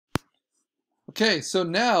Okay, so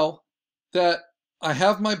now that I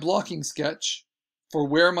have my blocking sketch for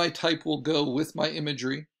where my type will go with my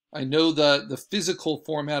imagery, I know the physical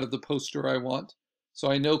format of the poster I want, so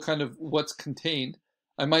I know kind of what's contained.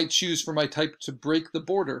 I might choose for my type to break the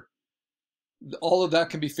border. All of that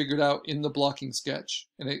can be figured out in the blocking sketch,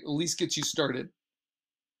 and it at least gets you started.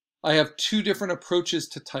 I have two different approaches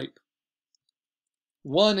to type.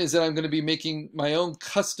 One is that I'm going to be making my own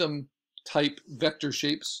custom type vector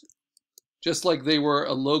shapes, just like they were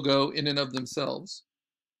a logo in and of themselves,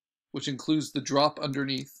 which includes the drop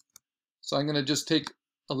underneath. So I'm going to just take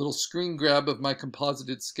a little screen grab of my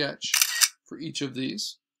composited sketch for each of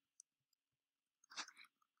these.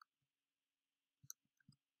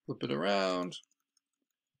 Flip it around.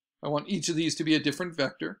 I want each of these to be a different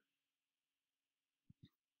vector.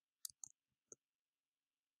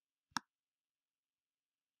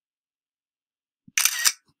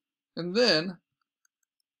 And then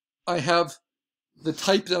I have the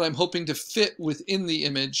type that I'm hoping to fit within the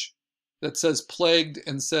image that says plagued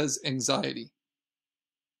and says anxiety.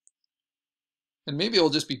 And maybe it'll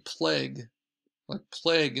just be plague, like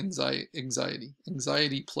plague anxiety,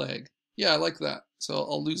 anxiety plague. Yeah, I like that. So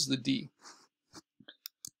I'll lose the D.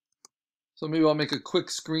 So maybe I'll make a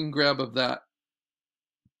quick screen grab of that.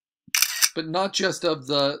 But not just of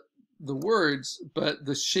the words, but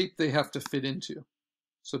the shape they have to fit into.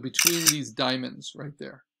 So between these diamonds right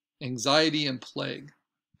there, anxiety and plague.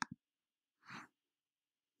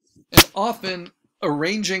 And often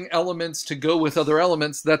arranging elements to go with other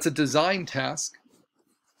elements, that's a design task.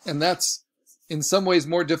 And that's in some ways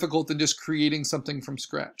more difficult than just creating something from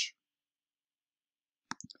scratch.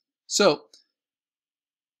 So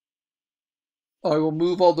I will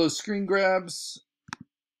move all those screen grabs.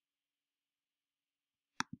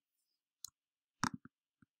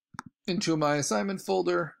 Into my assignment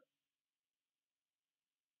folder.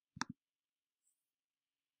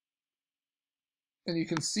 And you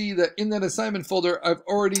can see that in that assignment folder, I've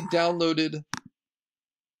already downloaded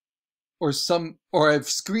or I've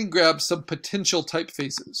screen grabbed some potential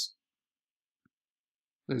typefaces.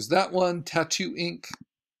 There's that one, tattoo ink.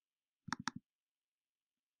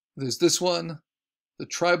 There's this one, the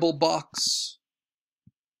tribal box.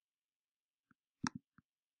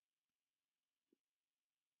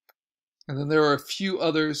 And then there are a few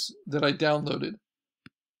others that I downloaded.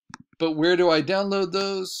 But where do I download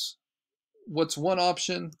those? What's one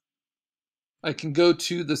option? I can go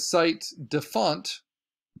to the site defont.com.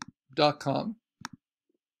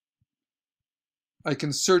 I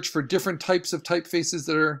can search for different types of typefaces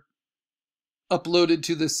that are uploaded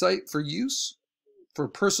to this site for use, for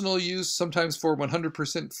personal use, sometimes for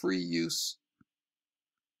 100% free use.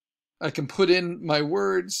 I can put in my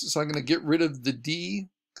words, so I'm going to get rid of the D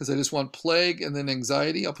because I just want plague and then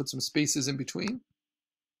anxiety. I'll put some spaces in between.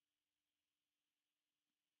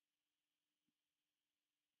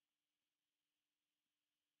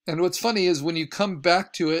 And what's funny is when you come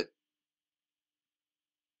back to it,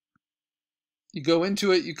 you go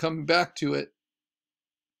into it, you come back to it,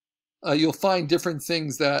 you'll find different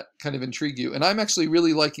things that kind of intrigue you. And I'm actually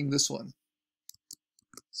really liking this one.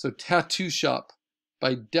 So Tattoo Shop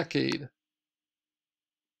by Decade,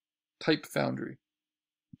 Type Foundry.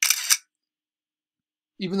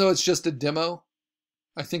 Even though it's just a demo,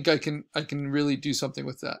 I think I can really do something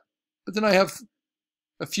with that. But then I have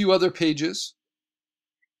a few other pages.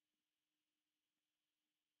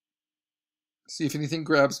 See if anything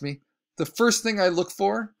grabs me. The first thing I look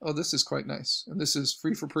for, oh, this is quite nice. And this is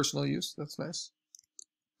free for personal use. That's nice.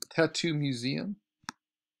 Tattoo Museum.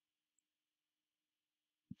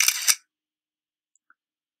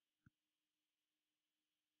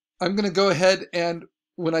 I'm going to go ahead and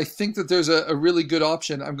when I think that there's a really good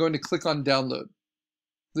option, I'm going to click on download.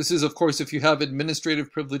 This is, of course, if you have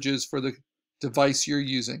administrative privileges for the device you're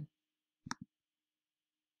using.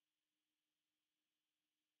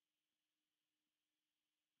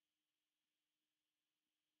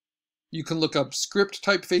 You can look up script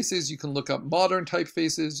typefaces, you can look up modern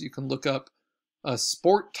typefaces, you can look up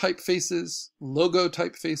sport typefaces, logo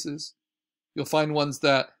typefaces. You'll find ones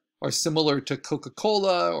that are similar to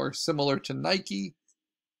Coca-Cola or similar to Nike.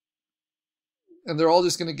 And they're all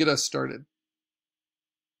just going to get us started.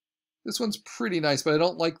 This one's pretty nice, but I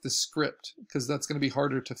don't like the script because that's going to be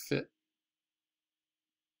harder to fit.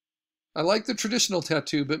 I like the traditional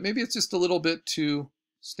tattoo, but maybe it's just a little bit too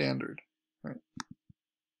standard. Right.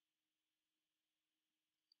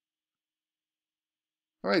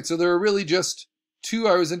 All right, so there are really just two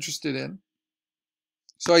I was interested in.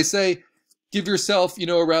 So I say, give yourself,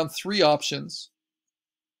 around 3 options.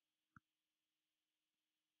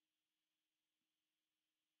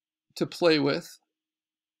 To play with.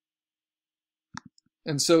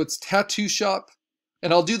 And so it's Tattoo Shop.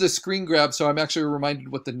 And I'll do the screen grab so I'm actually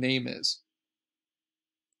reminded what the name is.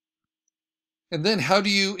 And then how do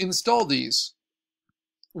you install these?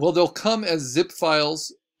 Well, they'll come as zip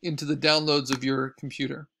files into the downloads of your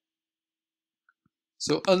computer.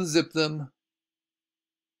 So unzip them.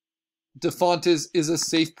 DeFont is a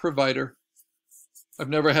safe provider. I've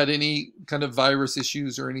never had any kind of virus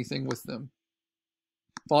issues or anything with them.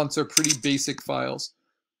 Fonts are pretty basic files.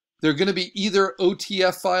 They're going to be either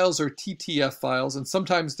OTF files or TTF files, and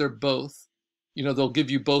sometimes they're both. You know, they'll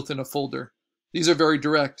give you both in a folder. These are very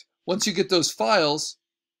direct. Once you get those files,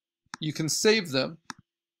 you can save them.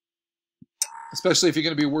 Especially if you're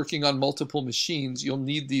going to be working on multiple machines, you'll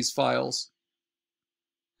need these files.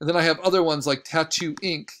 And then I have other ones like Tattoo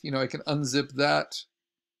Ink. You know, I can unzip that.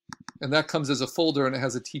 And that comes as a folder and it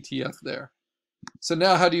has a TTF there. So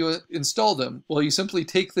now how do you install them? Well, you simply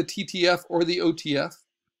take the TTF or the OTF.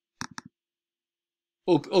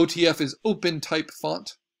 OTF is Open Type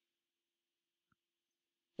Font.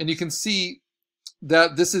 And you can see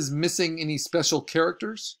that this is missing any special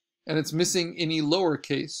characters and it's missing any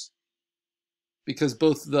lowercase because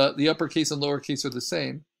both the uppercase and lowercase are the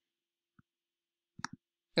same.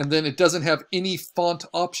 And then it doesn't have any font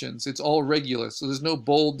options. It's all regular. So there's no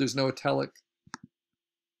bold, there's no italic.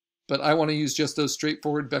 But I want to use just those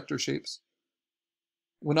straightforward vector shapes.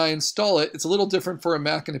 When I install it, it's a little different for a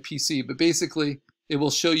Mac and a PC, but basically it will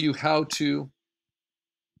show you how to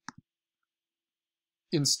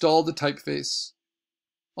install the typeface.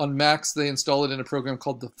 On Macs, they install it in a program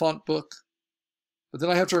called the Font Book. But then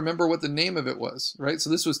I have to remember what the name of it was, right? So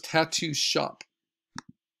this was Tattoo Shop.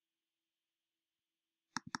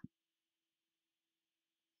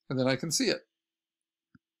 And then I can see it.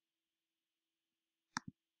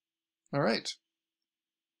 All right.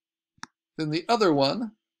 Then the other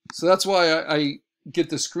one, so that's why I get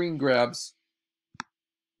the screen grabs.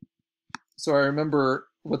 So I remember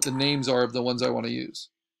what the names are of the ones I want to use.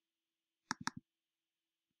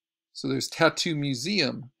 So there's Tattoo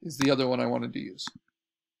Museum is the other one I wanted to use.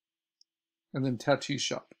 And then Tattoo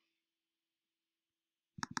Shop.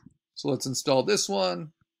 So let's install this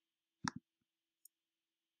one.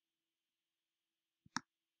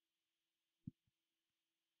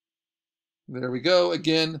 There we go.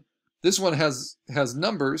 Again, this one has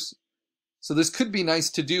numbers. So this could be nice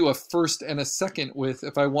to do a first and a second with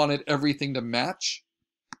if I wanted everything to match.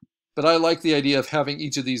 But I like the idea of having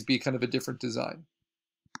each of these be kind of a different design.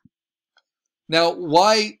 Now,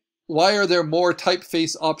 why are there more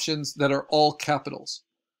typeface options that are all capitals?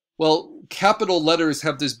 Well, capital letters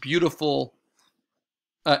have this beautiful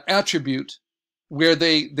attribute where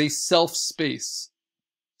they self-space.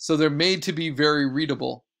 So they're made to be very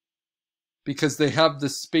readable because they have the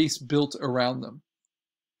space built around them.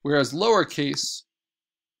 Whereas lowercase,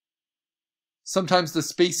 sometimes the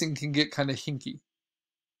spacing can get kind of hinky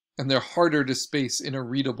and they're harder to space in a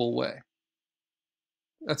readable way.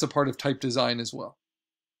 That's a part of type design as well.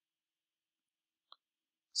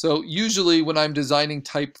 So usually when I'm designing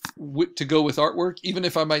type to go with artwork, even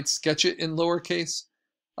if I might sketch it in lowercase,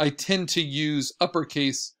 I tend to use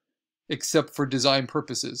uppercase except for design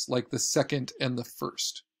purposes, like the second and the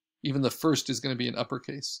first. Even the first is going to be in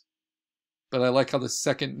uppercase. But I like how the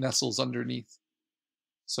second nestles underneath.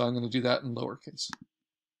 So I'm going to do that in lowercase.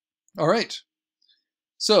 All right.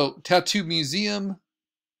 So Tattoo Museum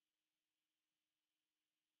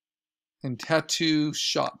and Tattoo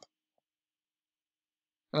Shop.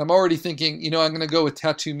 And I'm already thinking, you know, I'm going to go with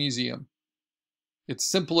Tattoo Museum. It's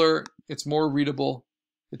simpler. It's more readable.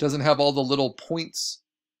 It doesn't have all the little points,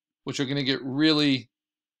 which are going to get really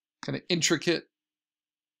kind of intricate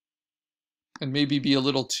and maybe be a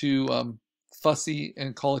little too fussy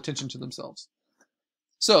and call attention to themselves.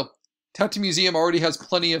 So Tattoo Museum already has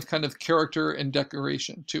plenty of kind of character and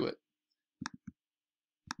decoration to it.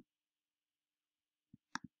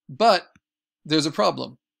 But there's a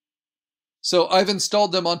problem. So I've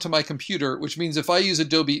installed them onto my computer, which means if I use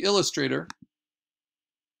Adobe Illustrator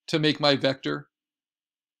to make my vector,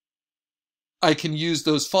 I can use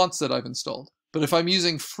those fonts that I've installed. But if I'm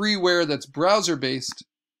using freeware that's browser-based,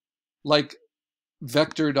 like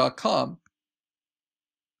vector.com,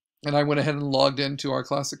 and I went ahead and logged into our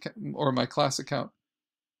class account, or my class account,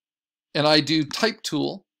 and I do type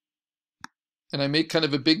tool, and I make kind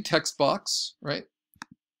of a big text box, right?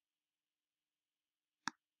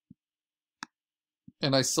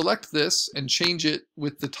 And I select this and change it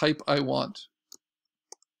with the type I want.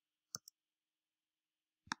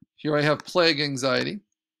 Here I have plague anxiety.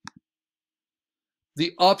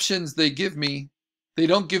 The options they give me, they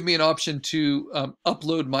don't give me an option to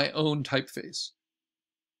upload my own typeface.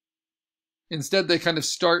 Instead, they kind of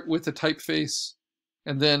start with the typeface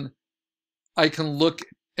And then I can look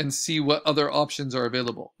and see what other options are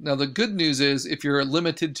available. Now, the good news is if you're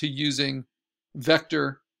limited to using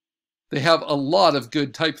vector, they have a lot of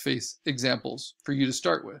good typeface examples for you to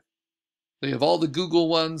start with. They have all the Google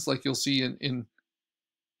ones, like you'll see in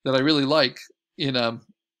that I really like in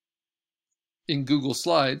Google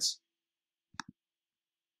Slides,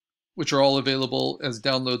 which are all available as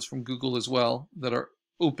downloads from Google as well, that are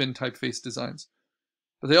open typeface designs.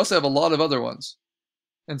 But they also have a lot of other ones.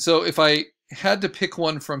 And so if I had to pick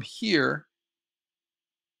one from here,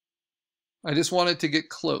 I just wanted to get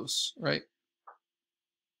close, right?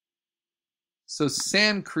 So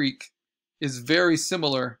Sand Creek is very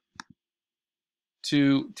similar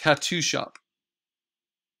to Tattoo Shop.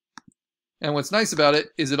 And what's nice about it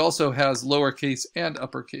is it also has lowercase and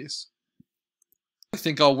uppercase. I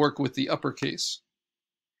think I'll work with the uppercase.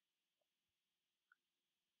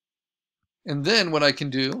 And then what I can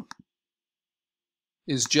do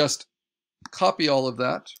is just copy all of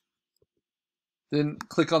that, then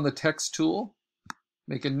click on the text tool,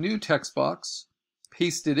 make a new text box,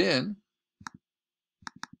 paste it in.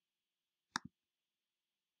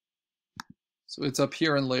 So it's up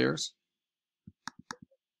here in layers.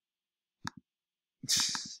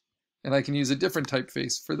 And I can use a different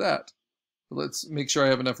typeface for that. But let's make sure I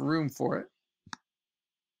have enough room for it.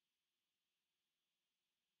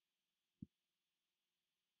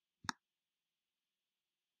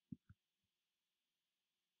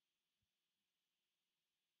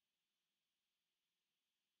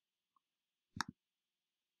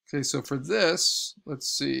 Okay, so for this, let's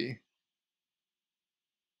see.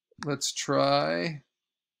 Let's try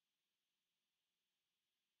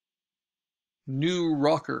New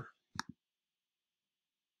Rocker.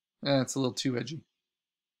 That's a little too edgy.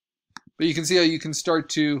 But you can see how you can start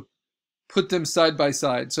to put them side by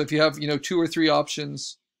side. So if you have, 2 or 3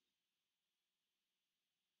 options,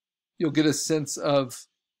 you'll get a sense of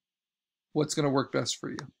what's going to work best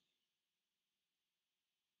for you.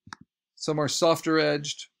 Some are softer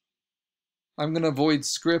edged. I'm going to avoid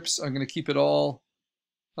scripts. I'm going to keep it all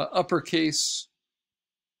uppercase.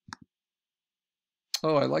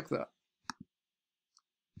 Oh, I like that.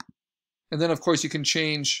 And then, of course, you can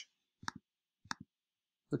change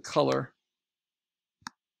the color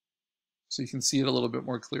so you can see it a little bit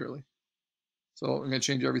more clearly. So I'm going to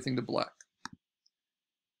change everything to black.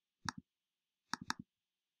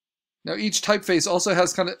 Now, each typeface also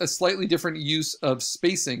has kind of a slightly different use of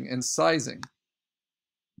spacing and sizing,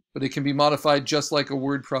 but it can be modified just like a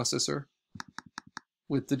word processor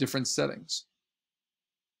with the different settings.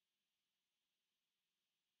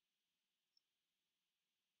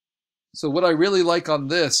 So what I really like on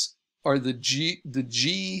this are the G,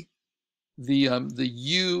 the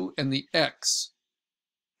U, and the X,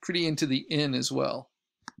 pretty into the N as well.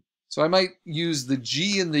 So I might use the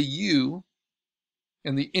G and the U,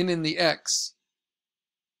 and the N and the X,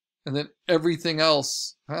 and then everything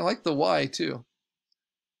else. I like the Y too.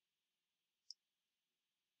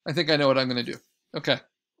 I think I know what I'm going to do. Okay.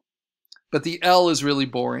 But the L is really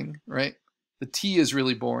boring, right? The T is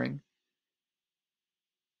really boring.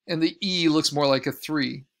 And the E looks more like a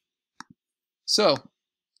 3. So,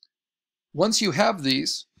 once you have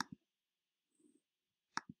these,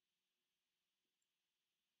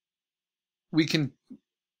 we can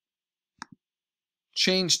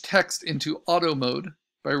change text into auto mode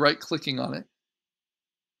by right-clicking on it.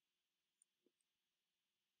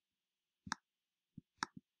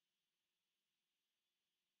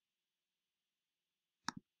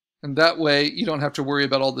 And that way, you don't have to worry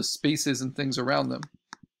about all the spaces and things around them.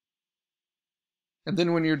 And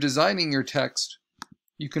then when you're designing your text,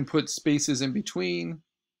 you can put spaces in between.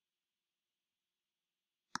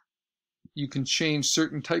 You can change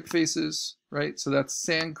certain typefaces, right? So that's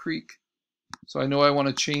Sand Creek. So I know I want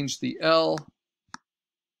to change the L.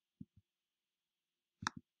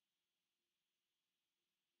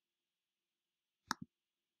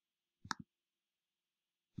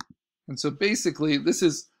 And so basically, this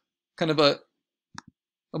is kind of a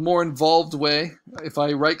more involved way. If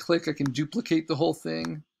I right-click, I can duplicate the whole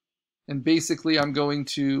thing. And basically, I'm going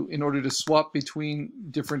to, in order to swap between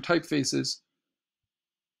different typefaces,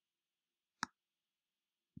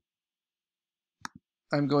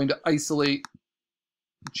 I'm going to isolate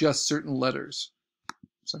just certain letters.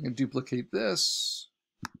 So I can duplicate this.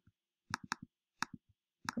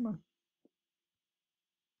 Come on.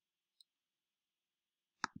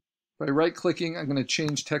 By right-clicking, I'm going to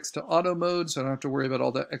change text to auto mode, so I don't have to worry about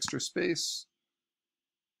all that extra space.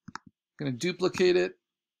 I'm going to duplicate it.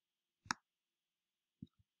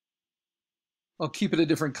 I'll keep it a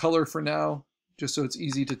different color for now, just so it's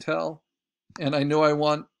easy to tell. And I know I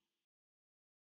want